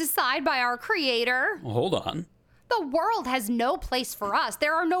cast aside by our creator. Hold on. The world has no place for us.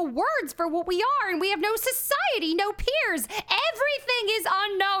 There are no words for what we are, and we have no society, no peers. Everything is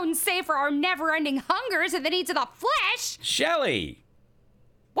unknown, save for our never-ending hungers and the needs of the flesh. Shelley!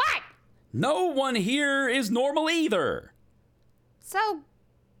 What? No one here is normal either. So,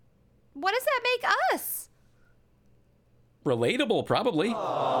 what does that make us? Relatable, probably.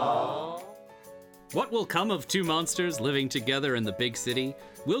 What will come of two monsters living together in the big city?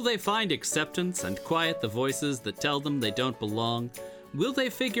 Will they find acceptance and quiet the voices that tell them they don't belong? Will they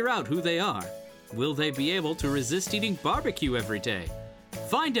figure out who they are? Will they be able to resist eating barbecue every day?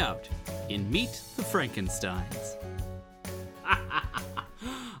 Find out in Meet the Frankensteins.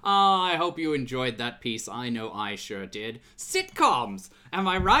 I hope you enjoyed that piece. I know I sure did. Sitcoms! Am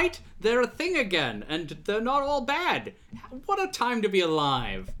I right? They're a thing again, and they're not all bad. What a time to be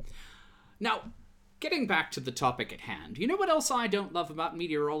alive. Now, getting back to the topic at hand, you know what else I don't love about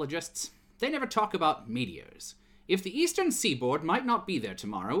meteorologists? They never talk about meteors. If the eastern seaboard might not be there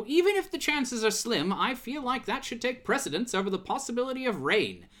tomorrow, even if the chances are slim, I feel like that should take precedence over the possibility of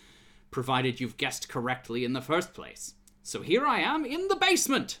rain, provided you've guessed correctly in the first place. So here I am in the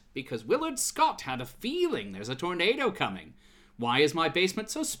basement, because Willard Scott had a feeling there's a tornado coming. Why is my basement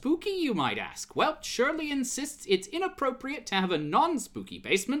so spooky, you might ask? Well, Shirley insists it's inappropriate to have a non-spooky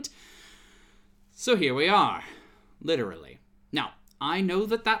basement, so here we are, literally. Now, I know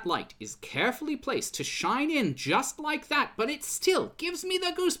that light is carefully placed to shine in just like that, but it still gives me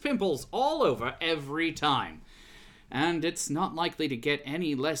the goose pimples all over every time. And it's not likely to get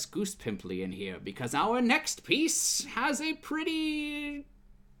any less goose pimply in here, because our next piece has a pretty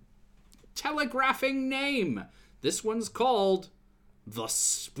telegraphing name. This one's called The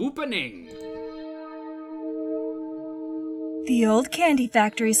Spoopening. The old candy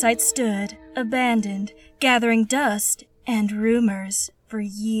factory site stood, abandoned, gathering dust and rumors for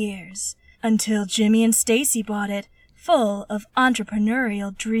years, until Jimmy and Stacy bought it, full of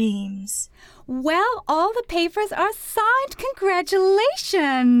entrepreneurial dreams. Well, all the papers are signed.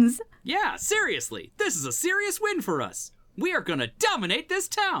 Congratulations! Yeah, seriously, this is a serious win for us. We are gonna dominate this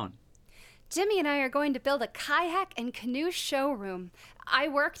town. Jimmy and I are going to build a kayak and canoe showroom. I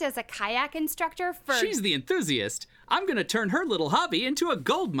worked as a kayak instructor for... She's the enthusiast. I'm gonna turn her little hobby into a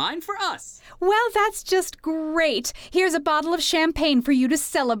gold mine for us. Well, that's just great. Here's a bottle of champagne for you to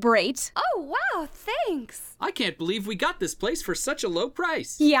celebrate. Oh, wow, thanks. I can't believe we got this place for such a low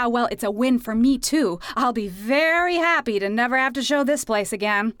price. Yeah, well, it's a win for me, too. I'll be very happy to never have to show this place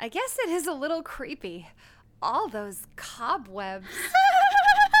again. I guess it is a little creepy. All those cobwebs.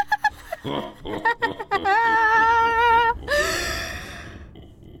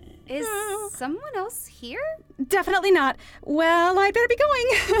 Is someone else here? Definitely not. Well, I'd better be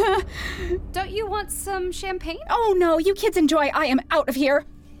going. Don't you want some champagne? Oh, no, you kids enjoy. I am out of here.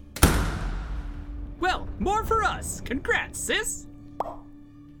 Well, more for us. Congrats, sis.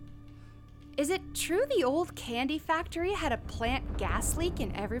 Is it true the old candy factory had a plant gas leak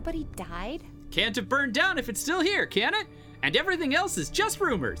and everybody died? Can't have burned down if it's still here, can it? And everything else is just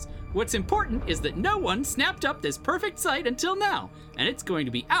rumors. What's important is that no one snapped up this perfect site until now, and it's going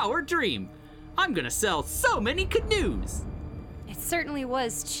to be our dream. I'm gonna sell so many canoes. It certainly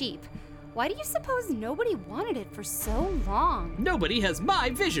was cheap. Why do you suppose nobody wanted it for so long? Nobody has my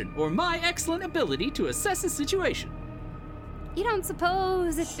vision or my excellent ability to assess a situation. You don't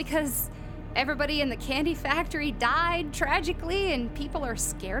suppose it's because everybody in the candy factory died tragically and people are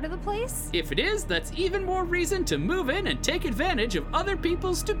scared of the place? If it is, that's even more reason to move in and take advantage of other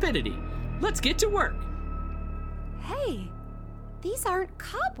people's stupidity. Let's get to work. Hey, these aren't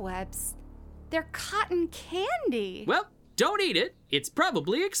cobwebs. They're cotton candy. Well, don't eat it. It's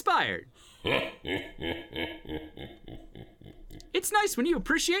probably expired. It's nice when you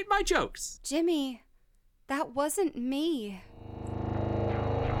appreciate my jokes. Jimmy, that wasn't me.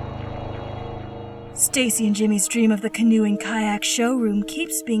 Stacy and Jimmy's dream of the canoe and kayak showroom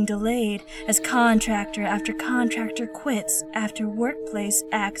keeps being delayed as contractor after contractor quits after workplace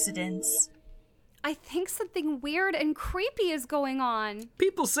accidents. I think something weird and creepy is going on.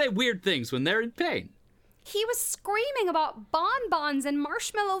 People say weird things when they're in pain. He was screaming about bonbons and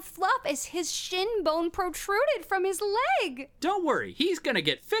marshmallow fluff as his shin bone protruded from his leg. Don't worry, he's gonna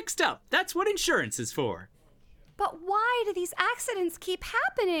get fixed up. That's what insurance is for. But why do these accidents keep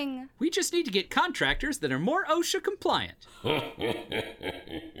happening? We just need to get contractors that are more OSHA compliant.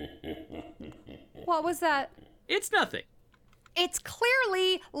 What was that? It's nothing. It's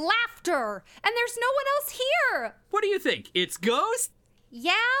clearly laughter, and there's no one else here. What do you think? It's ghosts?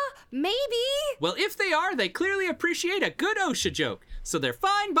 Yeah, maybe. Well, if they are, they clearly appreciate a good OSHA joke, so they're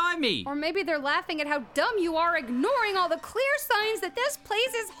fine by me. Or maybe they're laughing at how dumb you are ignoring all the clear signs that this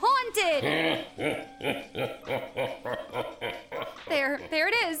place is haunted. There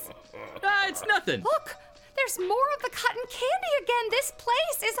it is. It's nothing. Look, there's more of the cotton candy again. This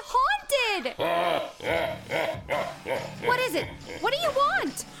place is haunted. What is it? What do you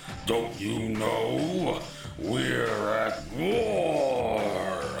want? Don't you know? We're at war!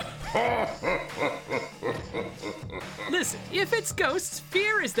 Listen, if it's ghosts,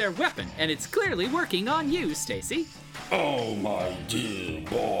 fear is their weapon, and it's clearly working on you, Stacy. Oh, my dear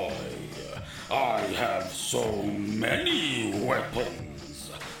boy, I have so many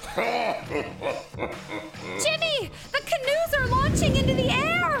weapons. Jimmy, the canoes are launching into the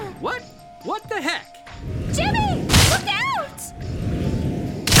air. What? What the heck? Jimmy, look out!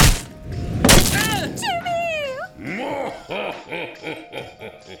 Jimmy!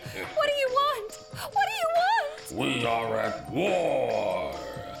 What do you want? What do you want? We are at war,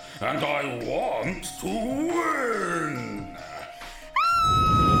 and I want to win!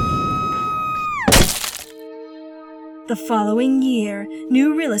 The following year,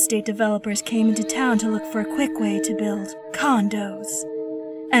 new real estate developers came into town to look for a quick way to build condos.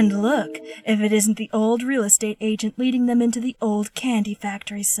 And look, if it isn't the old real estate agent leading them into the old candy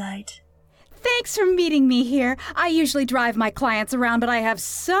factory site. Thanks for meeting me here. I usually drive my clients around, but I have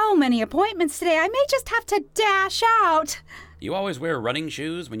so many appointments today, I may just have to dash out. You always wear running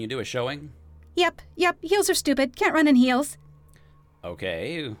shoes when you do a showing? Yep, heels are stupid. Can't run in heels.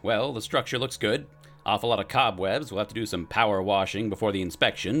 Okay, well, the structure looks good. Awful lot of cobwebs. We'll have to do some power washing before the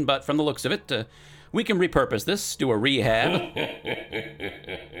inspection, but from the looks of it, we can repurpose this, do a rehab.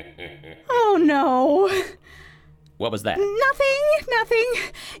 Oh, no. What was that? Nothing.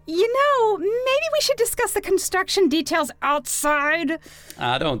 You know, maybe we should discuss the construction details outside.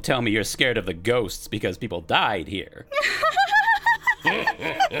 Don't tell me you're scared of the ghosts because people died here.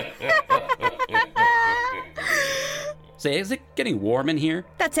 Say, is it getting warm in here?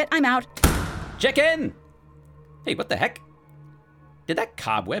 That's it, I'm out. Check in! Hey, what the heck? Did that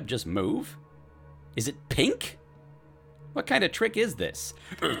cobweb just move? Is it pink? What kind of trick is this?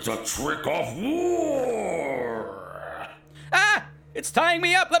 It's a trick of war! Ah! It's tying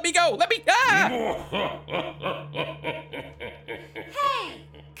me up! Let me go! Let me... Ah! Hey,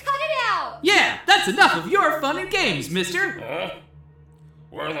 cut it out! Yeah, that's enough of your fun and games, mister. Huh?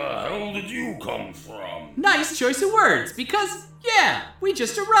 Where the hell did you come from? Nice choice of words, because, yeah, we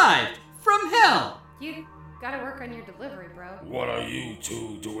just arrived from hell. You gotta work on your delivery, bro. What are you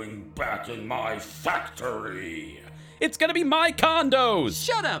two doing back in my factory? It's gonna be my condos!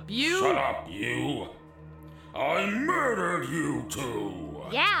 Shut up, you. Shut up, you! I murdered you two!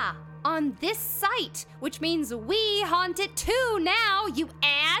 Yeah, on this site, which means we haunt it too now, you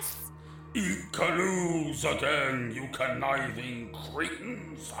ass! Eat canoes again, you conniving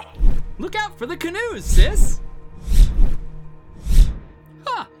cretins! Look out for the canoes, sis.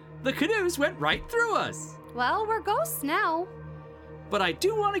 Huh, the canoes went right through us. Well, we're ghosts now. But I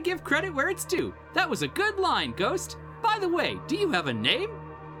do want to give credit where it's due. That was a good line, Ghost. By the way, do you have a name?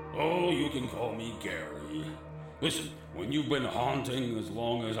 Oh, you can call me Gary. Listen, when you've been haunting as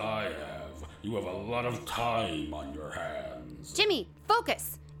long as I have, you have a lot of time on your hands. Jimmy,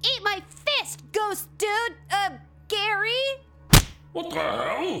 focus! Eat my fist, ghost dude! Gary? What the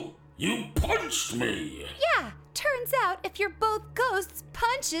hell? You punched me! Yeah, turns out if you're both ghosts,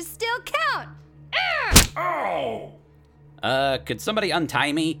 punches still count. Ow! Could somebody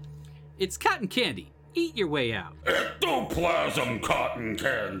untie me? It's cotton candy. Eat your way out. Ectoplasm cotton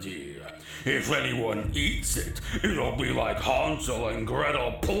candy. If anyone eats it, it'll be like Hansel and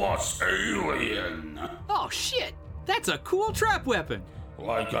Gretel plus alien. Oh, shit. That's a cool trap weapon.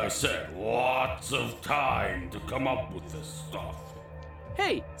 Like I said, lots of time to come up with this stuff.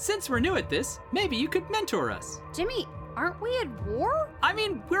 Hey, since we're new at this, maybe you could mentor us. Jimmy, aren't we at war? I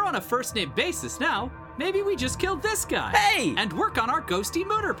mean, we're on a first-name basis now. Maybe we just killed this guy. Hey! And work on our ghosty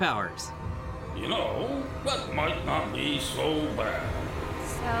motor powers. You know, that might not be so bad.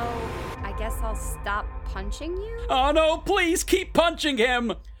 So, I guess I'll stop punching you? Oh no, please keep punching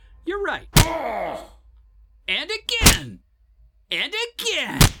him! You're right. Ah! And again! And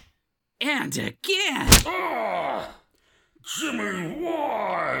again! And again! Ah! Jimmy,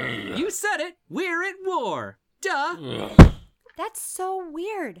 why? You said it. We're at war. Duh. Ugh. That's so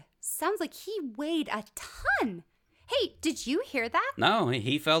weird. Sounds like he weighed a ton. Hey, did you hear that? No,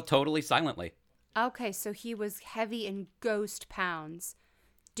 he fell totally silently. Okay, so he was heavy in ghost pounds.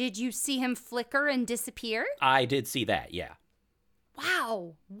 Did you see him flicker and disappear? I did see that, yeah.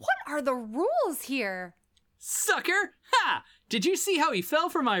 Wow, what are the rules here? Sucker! Ha! Did you see how he fell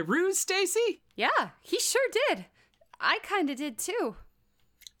for my ruse, Stacy? Yeah, he sure did. I kinda did too.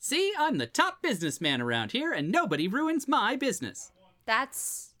 See, I'm the top businessman around here, and nobody ruins my business.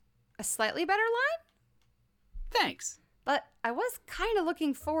 That's a slightly better line? Thanks. But I was kinda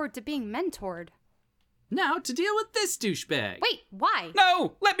looking forward to being mentored. Now to deal with this douchebag. Wait, why?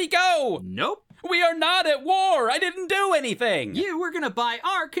 No, let me go! Nope. We are not at war! I didn't do anything! You were gonna buy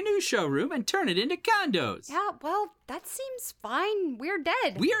our canoe showroom and turn it into condos. Yeah, well, that seems fine. We're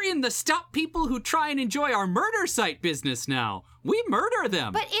dead. We're in the stop people who try and enjoy our murder site business now. We murder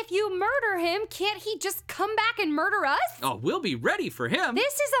them. But if you murder him, can't he just come back and murder us? Oh, we'll be ready for him.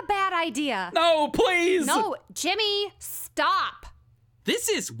 This is a bad idea. No, please! No, Jimmy, stop. This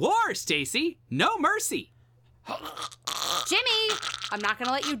is war, Stacy. No mercy. Jimmy, I'm not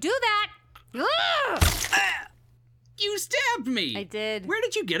gonna let you do that. Ugh! You stabbed me. I did. Where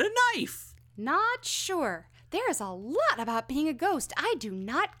did you get a knife? Not sure. There is a lot about being a ghost I do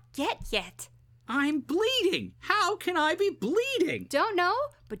not get yet. I'm bleeding. How can I be bleeding? Don't know,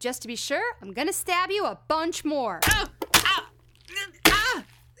 but just to be sure, I'm gonna stab you a bunch more.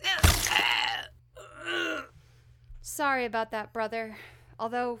 Sorry about that, brother.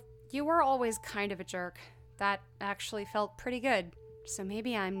 Although, you were always kind of a jerk. That actually felt pretty good. So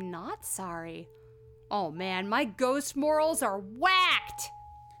maybe I'm not sorry. Oh man, my ghost morals are whacked!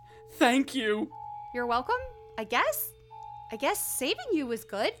 Thank you. You're welcome, I guess? I guess saving you was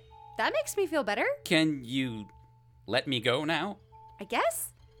good. That makes me feel better, Can you let me go now? I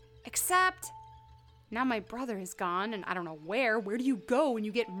guess? Except, now my brother is gone and I don't know where. Where do you go when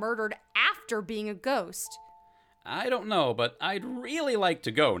you get murdered after being a ghost? I don't know, but I'd really like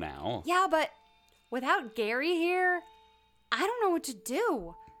to go now. Yeah, but without Gary here, I don't know what to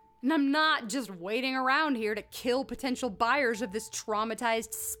do. And I'm not just waiting around here to kill potential buyers of this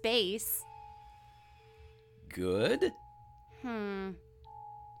traumatized space. Good?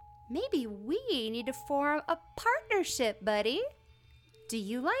 Maybe we need to form a partnership, buddy. Do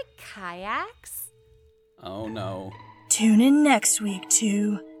you like kayaks? Oh no. Tune in next week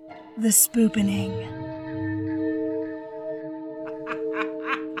to The Spoopening.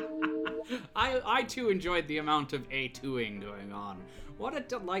 I too enjoyed the amount of A2ing going on. What a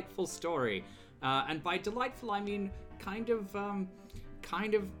delightful story. And by delightful, I mean kind of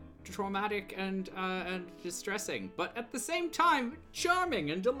traumatic and distressing, but at the same time,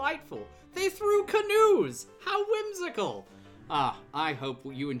 charming and delightful. They threw canoes! How whimsical! I hope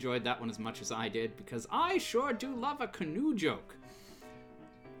you enjoyed that one as much as I did, because I sure do love a canoe joke.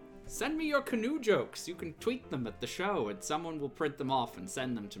 Send me your canoe jokes. You can tweet them at the show, and someone will print them off and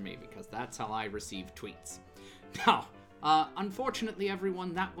send them to me, because that's how I receive tweets. Now, unfortunately,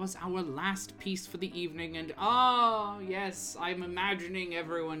 everyone, that was our last piece for the evening, and oh, yes, I'm imagining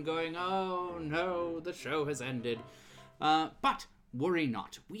everyone going, oh, no, the show has ended. But worry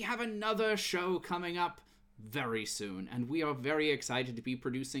not. We have another show coming up very soon, and we are very excited to be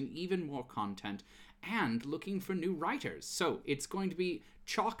producing even more content and looking for new writers. So it's going to be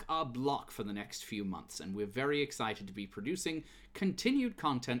chock-a-block for the next few months, and we're very excited to be producing continued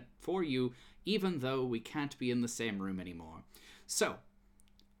content for you, even though we can't be in the same room anymore. So,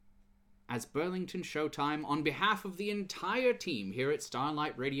 as Burlington Showtime, on behalf of the entire team here at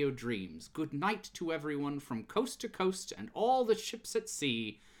Starlight Radio Dreams, good night to everyone from coast to coast and all the ships at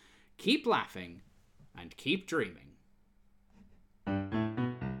sea. Keep laughing and keep dreaming.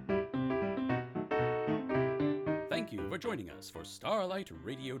 Thank you for joining us for Starlight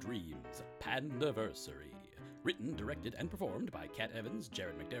Radio Dreams Pandaversary. Written, directed, and performed by Kat Evans,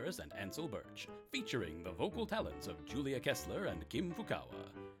 Jared McDarris, and Ansel Birch. Featuring the vocal talents of Julia Kessler and Kim Fukawa.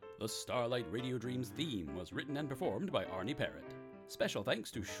 The Starlight Radio Dreams theme was written and performed by Arnie Parrott. Special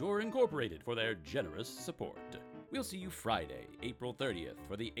thanks to Shure Incorporated for their generous support. We'll see you Friday, April 30th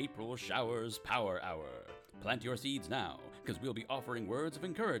for the April Showers Power Hour. Plant your seeds now, because we'll be offering words of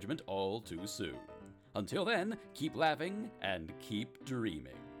encouragement all too soon. Until then, keep laughing and keep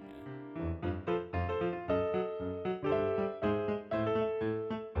dreaming.